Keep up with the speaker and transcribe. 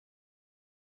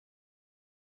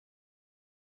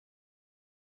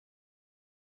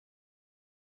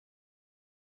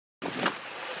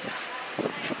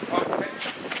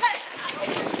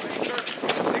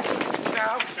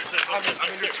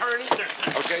attorney.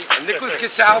 Okay, Nicholas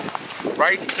Casal,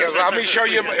 right? Let me show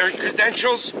you my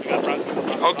credentials.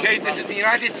 Okay, this is the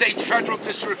United States Federal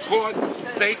District Court,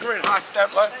 Baker and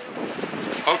Hostetler.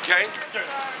 Okay.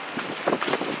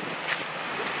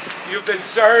 You've been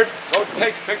served. Go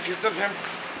take pictures of him.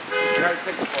 United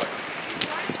States Court.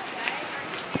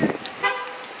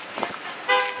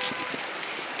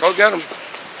 Go get him.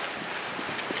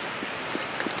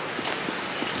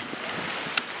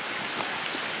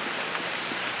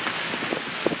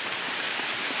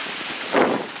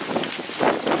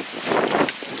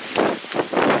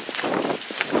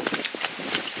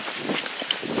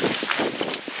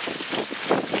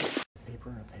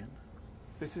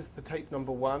 This is the tape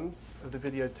number 1 of the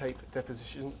videotape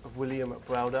deposition of William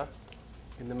Browder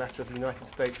in the matter of the United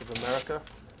States of America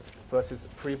versus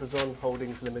Prevazon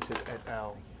Holdings Limited et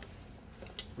al.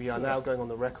 We are now going on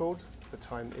the record. The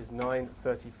time is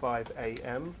 9:35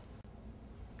 a.m.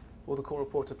 Will the court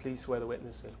reporter please swear the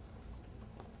witness in?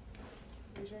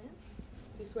 Raise your hand.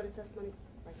 Do you swear the testimony?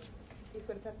 Right here. Do you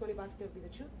swear the testimony about today will be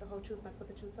the truth, the whole truth, and put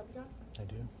the truth up again? I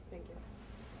do. Thank you.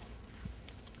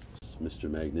 Mr.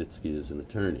 Magnitsky is an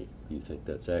attorney. You think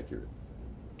that's accurate?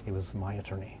 He was my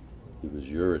attorney. He was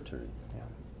your attorney?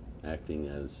 Yeah. Acting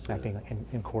as... Acting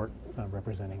in court,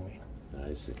 representing me.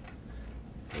 I see.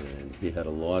 And he had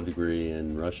a law degree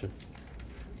in Russia?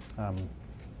 I'm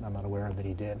not aware that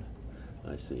he did.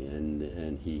 I see.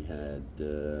 And he had...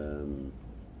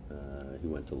 he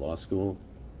went to law school?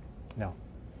 No.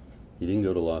 He didn't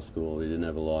go to law school. He didn't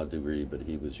have a law degree, but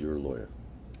he was your lawyer?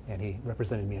 And he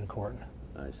represented me in court.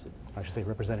 I see. I should say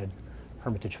represented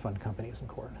Hermitage fund companies in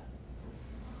court.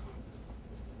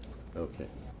 Okay.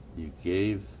 You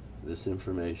gave this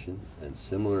information and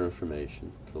similar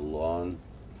information to law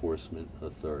enforcement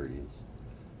authorities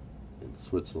in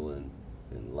Switzerland,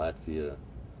 in Latvia,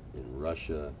 in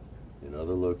Russia, in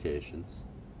other locations,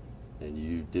 and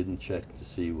you didn't check to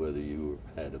see whether you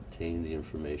had obtained the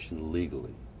information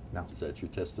legally. No. Is that your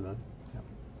testimony? No.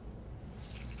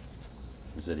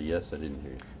 Was that a yes? I didn't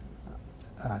hear you.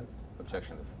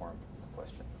 Objection to the form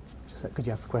question. Could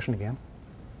you ask the question again?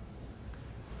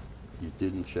 You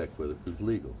didn't check whether it was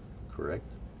legal, correct?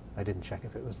 I didn't check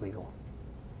if it was legal.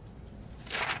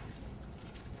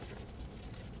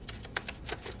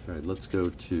 All right, let's go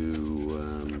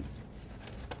to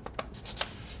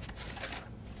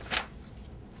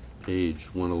page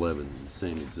 111, the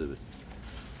same exhibit.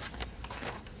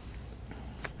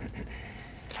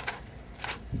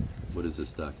 What is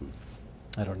this document?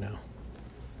 I don't know.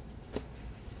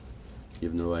 You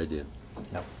have no idea?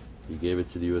 No. You gave it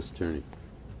to the U.S. Attorney?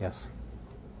 Yes.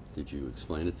 Did you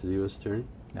explain it to the U.S. Attorney?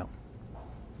 No.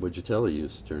 What did you tell the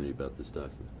U.S. Attorney about this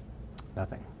document?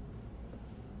 Nothing.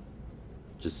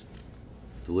 Just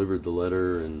delivered the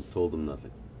letter and told them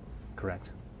nothing? Correct.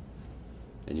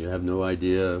 And you have no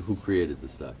idea who created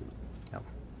this document? No.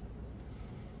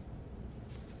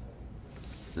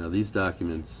 Now these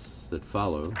documents that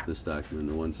follow, this document,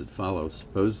 the ones that follow,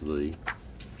 supposedly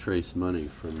trace money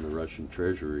from the Russian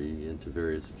treasury into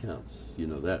various accounts. You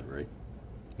know that, right?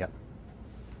 Yep.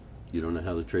 You don't know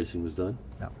how the tracing was done?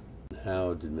 No.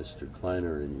 How did Mr.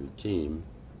 Kleiner and your team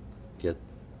get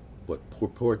what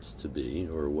purports to be,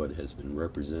 or what has been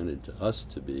represented to us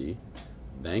to be,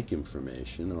 bank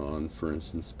information on, for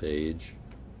instance, page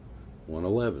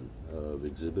 111 of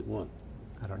Exhibit 1?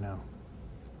 I don't know.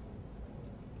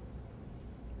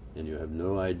 And you have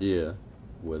no idea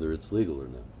whether it's legal or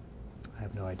not? I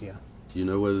have no idea. Do you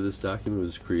know whether this document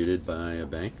was created by a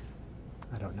bank?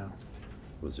 I don't know.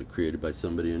 Was it created by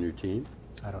somebody on your team?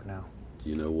 I don't know. Do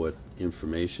you know what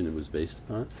information it was based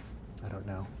upon? I don't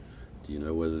know. Do you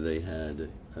know whether they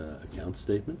had account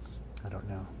statements? I don't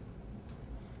know.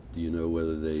 Do you know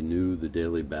whether they knew the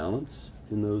daily balance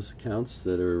in those accounts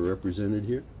that are represented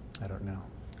here? I don't know.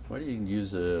 Why do you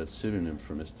use a pseudonym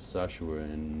for Mr.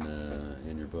 Sha'ashoua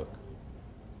in your book?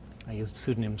 I used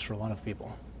pseudonyms for a lot of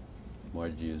people. Why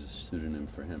did you use a pseudonym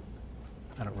for him?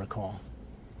 I don't recall.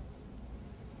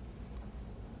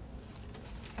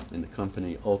 And the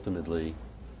company ultimately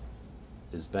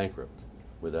is bankrupt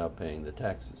without paying the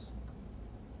taxes.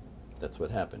 That's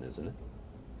what happened, isn't it?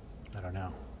 I don't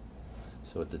know.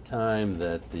 So at the time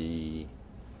that the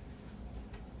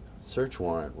search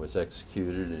warrant was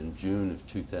executed in June of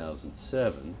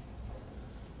 2007,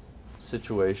 the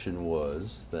situation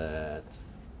was that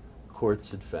courts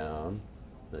had found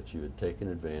that you had taken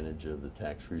advantage of the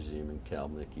tax regime in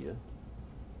Kalmykia.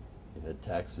 You had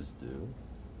taxes due.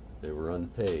 They were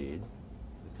unpaid.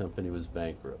 The company was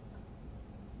bankrupt.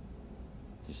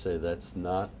 You say that's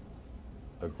not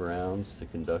a grounds to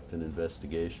conduct an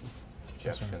investigation?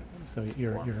 Objection. So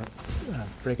you're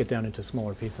break it down into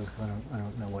smaller pieces because I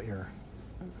don't know what you're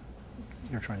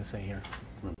trying to say here.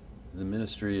 The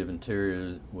Ministry of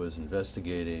Interior was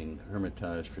investigating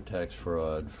Hermitage for tax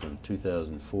fraud from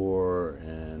 2004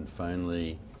 and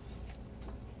finally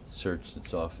searched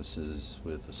its offices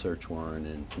with a search warrant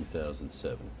in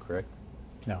 2007, correct?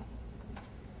 No.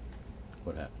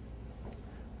 What happened?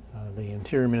 The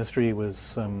Interior Ministry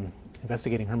was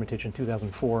investigating Hermitage in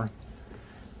 2004,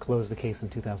 closed the case in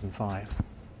 2005.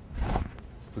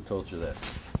 Who told you that?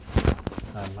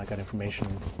 I got information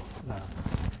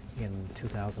in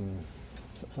 2000,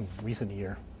 some recent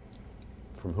year.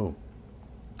 From whom?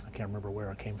 I can't remember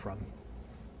where it came from.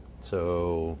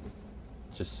 So,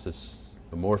 just this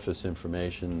amorphous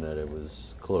information that it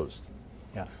was closed.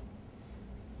 Yes.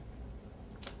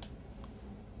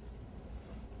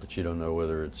 But you don't know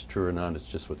whether it's true or not, it's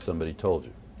just what somebody told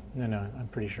you. No, I'm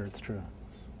pretty sure it's true.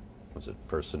 Was it a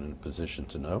person in a position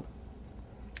to know?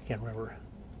 I can't remember.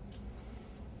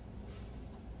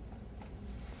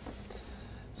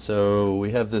 So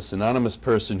we have this anonymous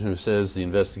person who says the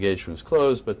investigation was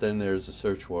closed, but then there's a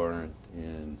search warrant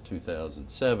in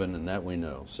 2007, and that we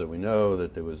know. So we know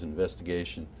that there was an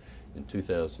investigation in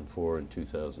 2004 and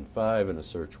 2005, and a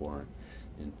search warrant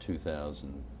in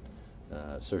 2000,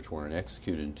 search warrant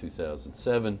executed in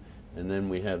 2007, and then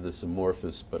we have this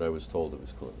amorphous, but I was told it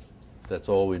was closed. That's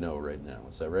all we know right now.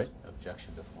 Is that right?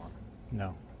 Objection to form.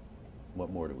 No. What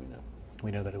more do we know?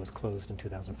 We know that it was closed in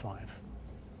 2005.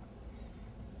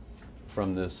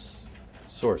 From this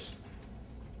source,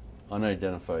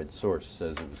 unidentified source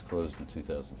says it was closed in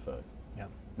 2005. Yeah.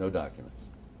 No documents.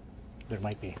 There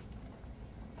might be.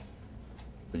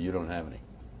 But you don't have any.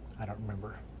 I don't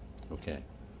remember. Okay.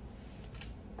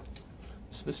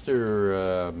 Is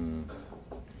Mr.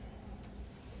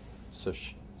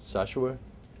 Sha'ashoua,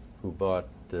 who bought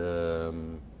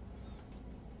Daphne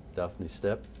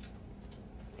Step?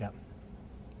 Yeah.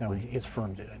 No, When- his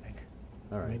firm did, I think.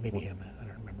 All right. Maybe him. I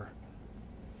don't remember.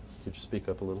 Could you speak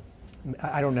up a little?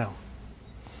 I don't know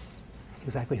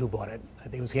exactly who bought it. I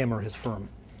think it was him or his firm.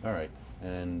 All right.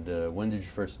 And when did you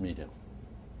first meet him?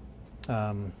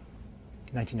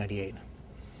 1998.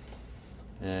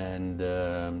 And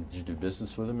did you do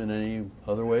business with him in any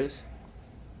other ways?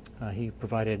 He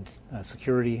provided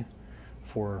security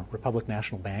for Republic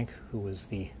National Bank, who was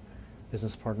the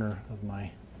business partner of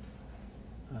my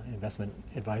investment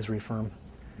advisory firm.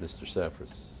 Mr. Safra.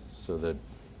 So that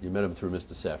you met him through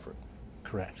Mr. Safra.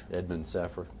 Correct. Edmond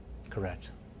Safra. Correct.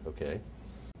 Okay.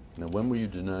 Now, when were you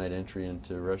denied entry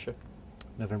into Russia?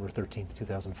 November 13th,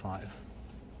 2005.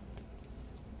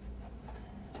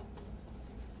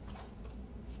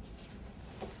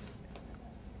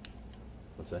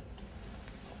 What's that?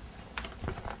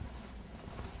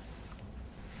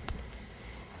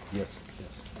 Yes.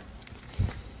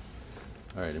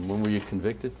 All right, and when were you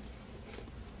convicted?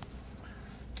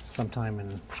 Sometime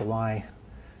in July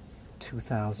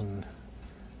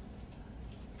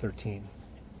 2013.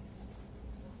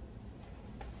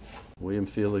 William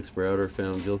Felix Browder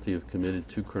found guilty of committed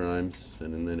 2 crimes,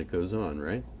 and then it goes on,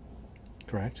 right?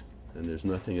 Correct. And there's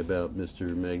nothing about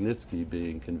Mr. Magnitsky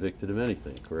being convicted of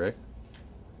anything, correct?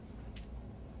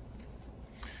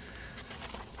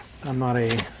 I'm not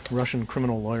a Russian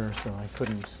criminal lawyer, so I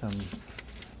couldn't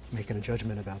make a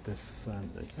judgment about this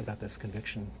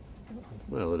conviction.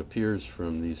 Well, it appears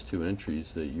from these 2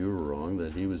 entries that you were wrong,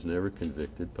 that he was never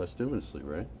convicted posthumously,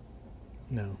 right?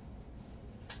 No.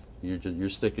 You're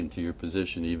sticking to your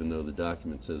position even though the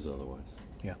document says otherwise.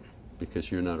 Yeah,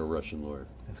 Because you're not a Russian lawyer.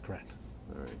 that's correct.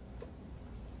 All right.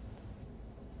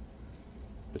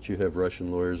 But you have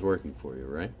Russian lawyers working for you,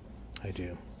 right? I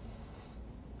do.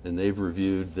 And they've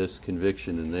reviewed this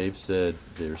conviction and they've said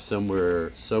there's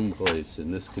someplace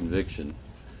in this conviction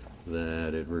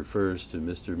that it refers to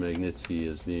Mr. Magnitsky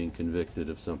as being convicted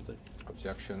of something.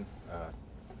 Objection.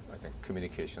 I think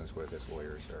communications with his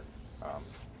lawyers are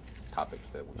topics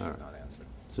that we should not answer.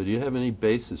 So do you have any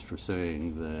basis for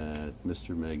saying that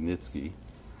Mr. Magnitsky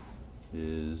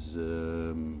is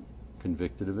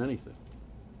convicted of anything?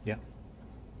 Yeah.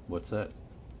 What's that?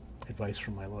 Advice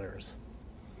from my lawyers.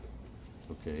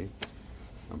 Okay.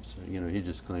 I'm sorry, he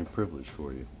just claimed privilege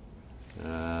for you.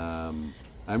 I'm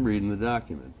reading the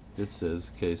document. It says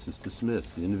the case is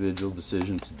dismissed. The individual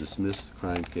decision to dismiss the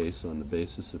crime case on the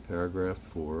basis of paragraph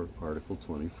 4, article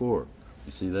 24.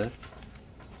 You see that?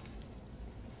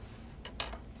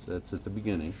 So that's at the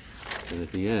beginning. And at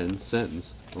the end,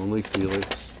 sentenced only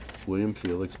William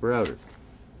Felix Browder.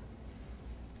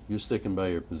 You're sticking by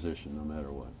your position no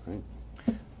matter what, right?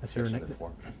 That's your Objection to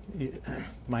form.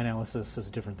 my analysis is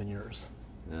different than yours.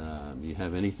 You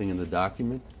have anything in the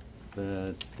document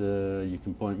that you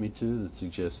can point me to that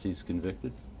suggests he's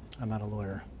convicted? I'm not a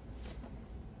lawyer.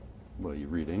 Well, you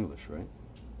read English, right?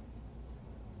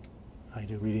 I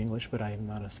do read English, but I am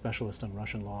not a specialist on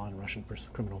Russian law and Russian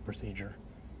criminal procedure.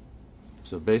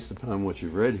 So based upon what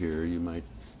you've read here, you might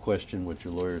question what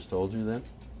your lawyers told you then?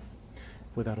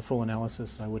 Without a full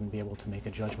analysis, I wouldn't be able to make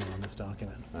a judgment on this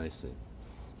document. I see.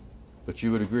 But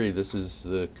you would agree this is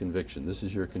the conviction. This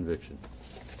is your conviction.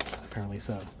 Apparently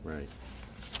so. Right.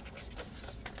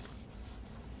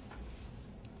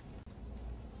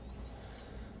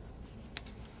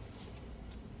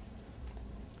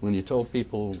 When you told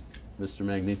people Mr.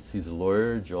 Magnitsky's a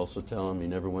lawyer, did you also tell him he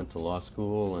never went to law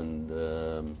school and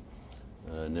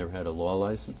never had a law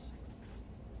license?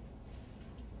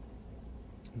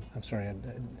 I'm sorry.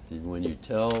 When you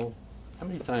tell, how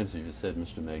many times have you said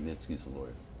Mr. Magnitsky's a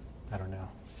lawyer? I don't know.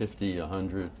 50,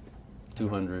 100,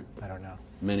 200? I don't know.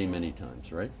 Many, many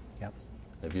times, right? Yep.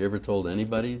 Have you ever told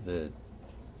anybody that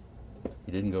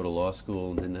he didn't go to law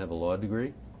school and didn't have a law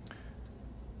degree?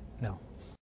 No.